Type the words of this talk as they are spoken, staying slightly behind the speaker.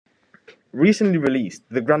Recently released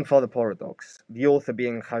The Grandfather Paradox, the author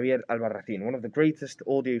being Javier Albarracin, one of the greatest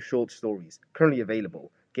audio short stories currently available,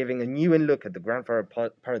 giving a new look at the Grandfather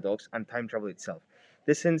Paradox and time travel itself.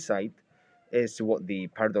 This insight is to what the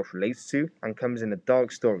paradox relates to and comes in a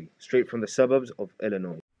dark story straight from the suburbs of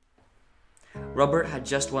Illinois. Robert had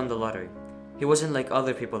just won the lottery. He wasn't like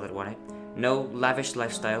other people that won it. No lavish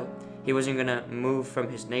lifestyle. He wasn't gonna move from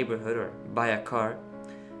his neighborhood or buy a car.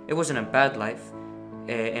 It wasn't a bad life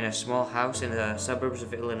in a small house in the suburbs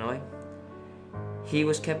of Illinois. He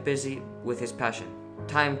was kept busy with his passion,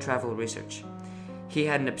 time travel research. He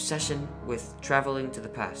had an obsession with traveling to the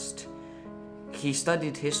past. He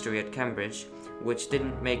studied history at Cambridge, which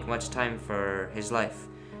didn't make much time for his life.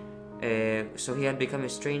 So he had become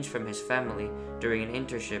estranged from his family during an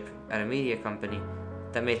internship at a media company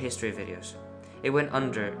that made history videos. It went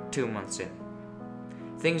under 2 months in.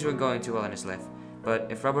 Things were going too well in his life, but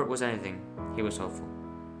if Robert was anything, he was hopeful.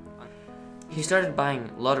 He started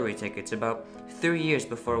buying lottery tickets about 3 years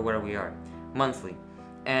before where we are, monthly,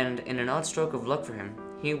 and in an odd stroke of luck for him,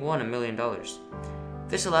 he won $1 million.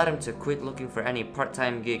 This allowed him to quit looking for any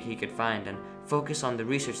part-time gig he could find and focus on the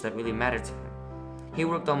research that really mattered to him. He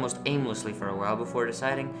worked almost aimlessly for a while before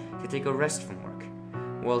deciding to take a rest from work.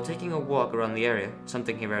 While taking a walk around the area,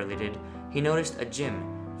 something he rarely did, he noticed a gym.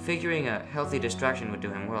 Figuring a healthy distraction would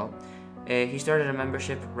do him well, he started a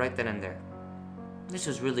membership right then and there. This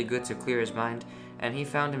was really good to clear his mind, and he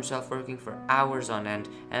found himself working for hours on end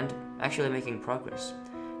and actually making progress.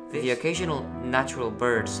 The occasional natural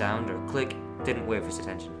bird sound or click didn't wave his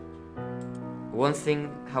attention. One thing,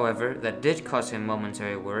 however, that did cause him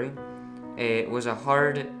momentary worry was a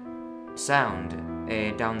hard sound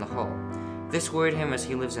down the hall. This worried him as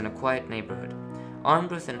he lives in a quiet neighborhood.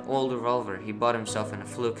 Armed with an old revolver he bought himself in a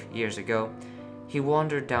fluke years ago, he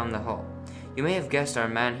wandered down the hall. You may have guessed our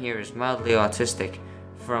man here is mildly autistic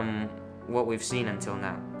from what we've seen until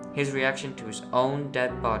now. His reaction to his own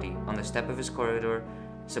dead body on the step of his corridor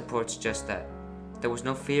supports just that. There was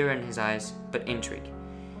no fear in his eyes, but intrigue.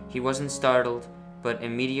 He wasn't startled, but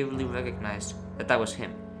immediately recognized that was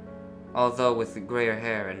him, although with grayer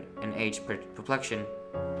hair and an aged complexion,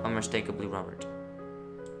 unmistakably Robert.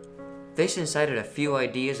 This incited a few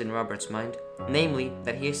ideas in Robert's mind, namely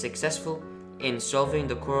that he is successful in solving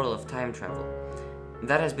the quarrel of time travel.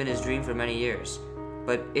 That has been his dream for many years,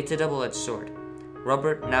 but it's a double-edged sword.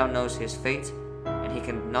 Robert now knows his fate, and he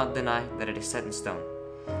cannot deny that it is set in stone.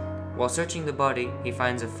 While searching the body, he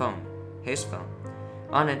finds a phone, his phone.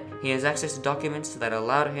 On it, he has access to documents that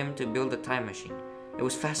allowed him to build a time machine. It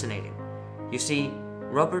was fascinating. You see,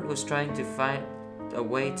 Robert was trying to find a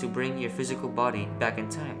way to bring your physical body back in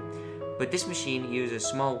time, but this machine uses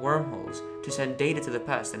small wormholes to send data to the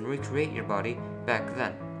past and recreate your body back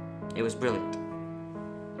then. It was brilliant.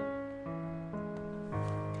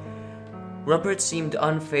 Robert seemed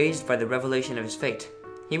unfazed by the revelation of his fate.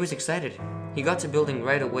 He was excited. He got to building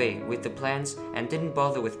right away with the plans and didn't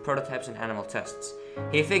bother with prototypes and animal tests.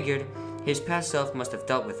 He figured his past self must have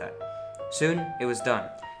dealt with that. Soon, it was done.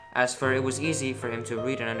 As for it was easy for him to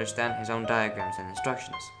read and understand his own diagrams and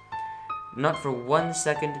instructions. Not for 1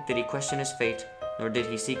 second did he question his fate, nor did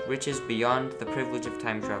he seek riches beyond the privilege of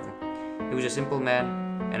time travel. He was a simple man,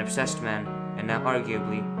 an obsessed man, and now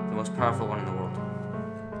arguably the most powerful one in the world.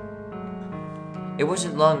 It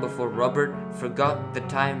wasn't long before Robert forgot the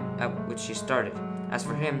time at which he started. As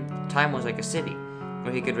for him, time was like a city,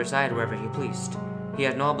 where he could reside wherever he pleased. He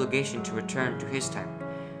had no obligation to return to his time.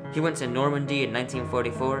 He went to Normandy in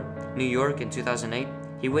 1944, New York in 2008.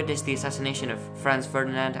 He witnessed the assassination of Franz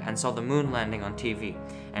Ferdinand and saw the moon landing on TV.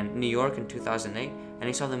 And New York in 2008, and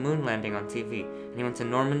he saw the moon landing on TV. And he went to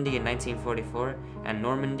Normandy in 1944, and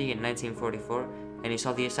Normandy in 1944, and he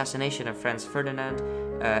saw the assassination of Franz Ferdinand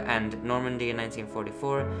and Normandy in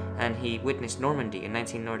 1944, and he witnessed Normandy in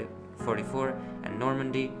 1944 and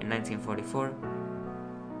Normandy in 1944.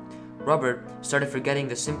 Robert started forgetting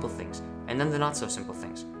the simple things, and then the not-so-simple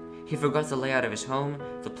things. He forgot the layout of his home,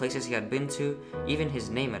 the places he had been to, even his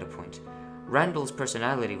name at a point. Randall's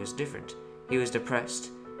personality was different. He was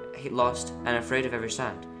depressed, lost, and afraid of every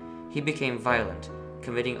sound. He became violent,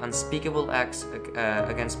 committing unspeakable acts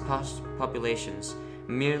against past populations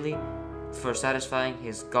merely for satisfying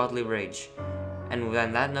his godly rage. And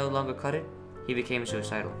when that no longer cut it, he became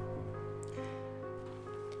suicidal.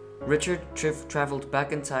 Richard traveled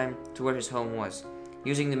back in time to where his home was,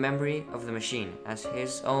 using the memory of the machine, as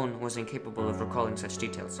his own was incapable of recalling such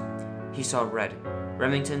details. He saw red.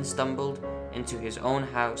 Remington stumbled into his own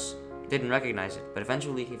house, didn't recognize it, but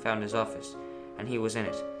eventually he found his office, and he was in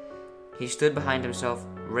it. He stood behind himself,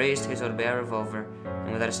 raised his Orbea revolver,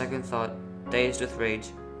 and without a second thought, dazed with rage,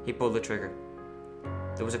 he pulled the trigger.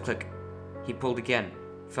 There was a click. He pulled again,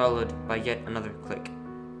 followed by yet another click.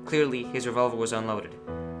 Clearly, his revolver was unloaded.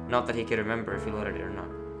 Not that he could remember if he loaded it or not.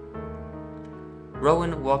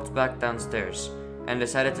 Rowan walked back downstairs and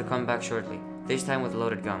decided to come back shortly, this time with a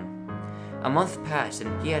loaded gun. A month passed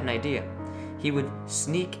and he had an idea. He would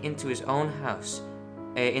sneak into his own house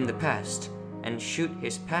in the past and shoot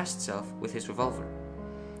his past self with his revolver.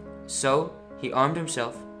 So he armed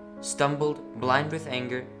himself, stumbled blind with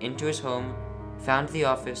anger into his home, found the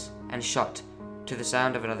office, and shot to the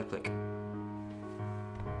sound of another click.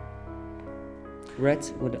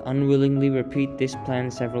 Rhett would unwillingly repeat this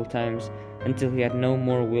plan several times until he had no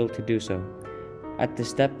more will to do so. At the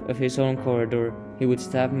step of his own corridor, he would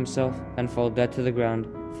stab himself and fall dead to the ground,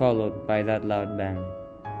 followed by that loud bang.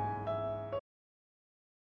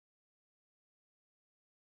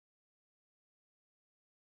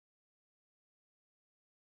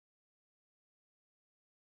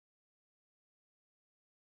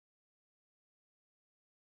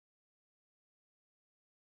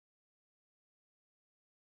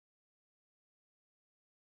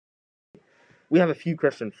 We have a few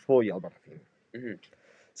questions for you, Al-Baratin. Mm-hmm.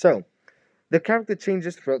 So, the character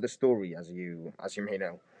changes throughout the story, as you may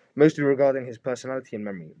know, mostly regarding his personality and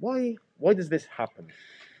memory. Why does this happen?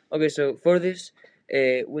 Okay, so for this,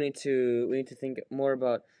 we need to think more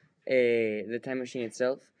about the time machine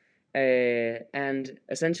itself, and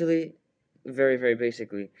essentially, very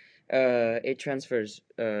basically, it transfers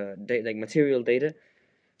like material data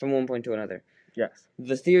from one point to another. Yes.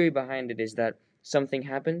 The theory behind it is that something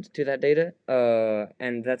happened to that data,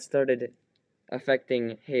 and that started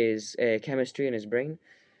affecting his chemistry in his brain,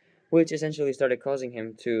 which essentially started causing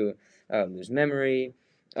him to lose memory,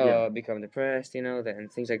 become depressed,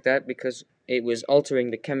 and things like that, because it was altering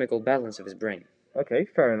the chemical balance of his brain. Okay,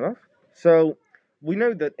 fair enough. So, we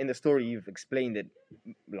know that in the story you've explained it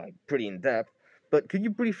like pretty in depth, but could you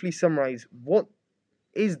briefly summarize what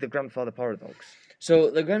is the grandfather paradox? So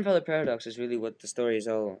the grandfather paradox is really what the story is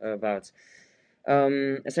all about.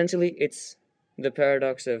 Essentially, it's the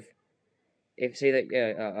paradox of, if say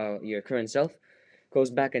that your current self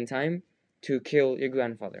goes back in time to kill your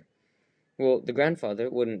grandfather. Well, the grandfather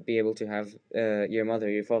wouldn't be able to have your mother or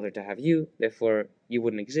your father to have you, therefore you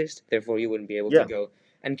wouldn't exist, therefore you wouldn't be able to go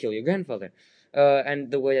and kill your grandfather.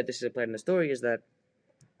 And the way that this is applied in the story is that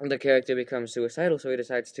the character becomes suicidal, so he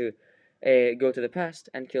decides to go to the past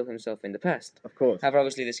and kill himself in the past. Of course. However,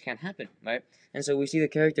 obviously this can't happen, right? And so we see the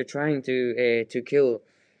character trying to kill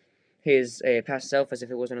his past self as if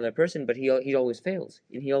it was another person, but he always fails,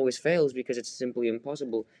 and he always fails because it's simply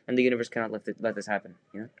impossible, and the universe cannot let this happen.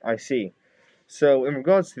 I see. So, in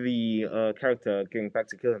regards to the character going back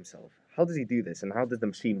to kill himself, how does he do this, and how does the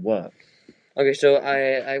machine work? Okay, so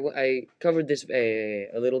I covered this a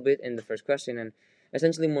little bit in the first question, and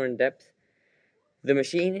essentially more in depth. The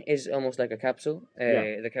machine is almost like a capsule.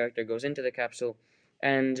 The character goes into the capsule,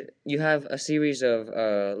 and you have a series of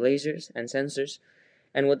lasers and sensors.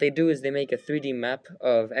 And what they do is they make a 3D map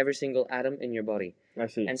of every single atom in your body. I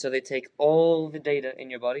see. And so they take all the data in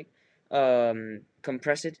your body,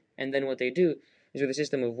 compress it, and then what they do is, with a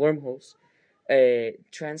system of wormholes,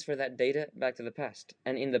 transfer that data back to the past.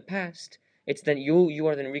 And in the past, it's then you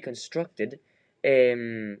are then reconstructed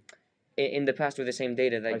in the past with the same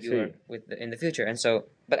data that you are with in the future. And so,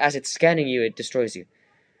 but as it's scanning you, it destroys you.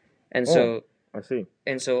 And so I see.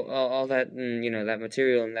 And so all that that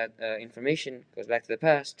material and that information goes back to the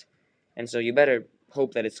past, and so you better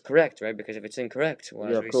hope that it's correct, right? Because if it's incorrect, well,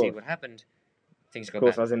 as we see what happened, things go bad.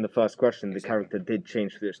 Of course, as in the first question, the character did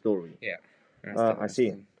change their story. Yeah. I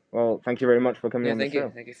see. Well, thank you very much for coming on the show.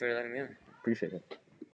 Thank you for letting me on. Appreciate it.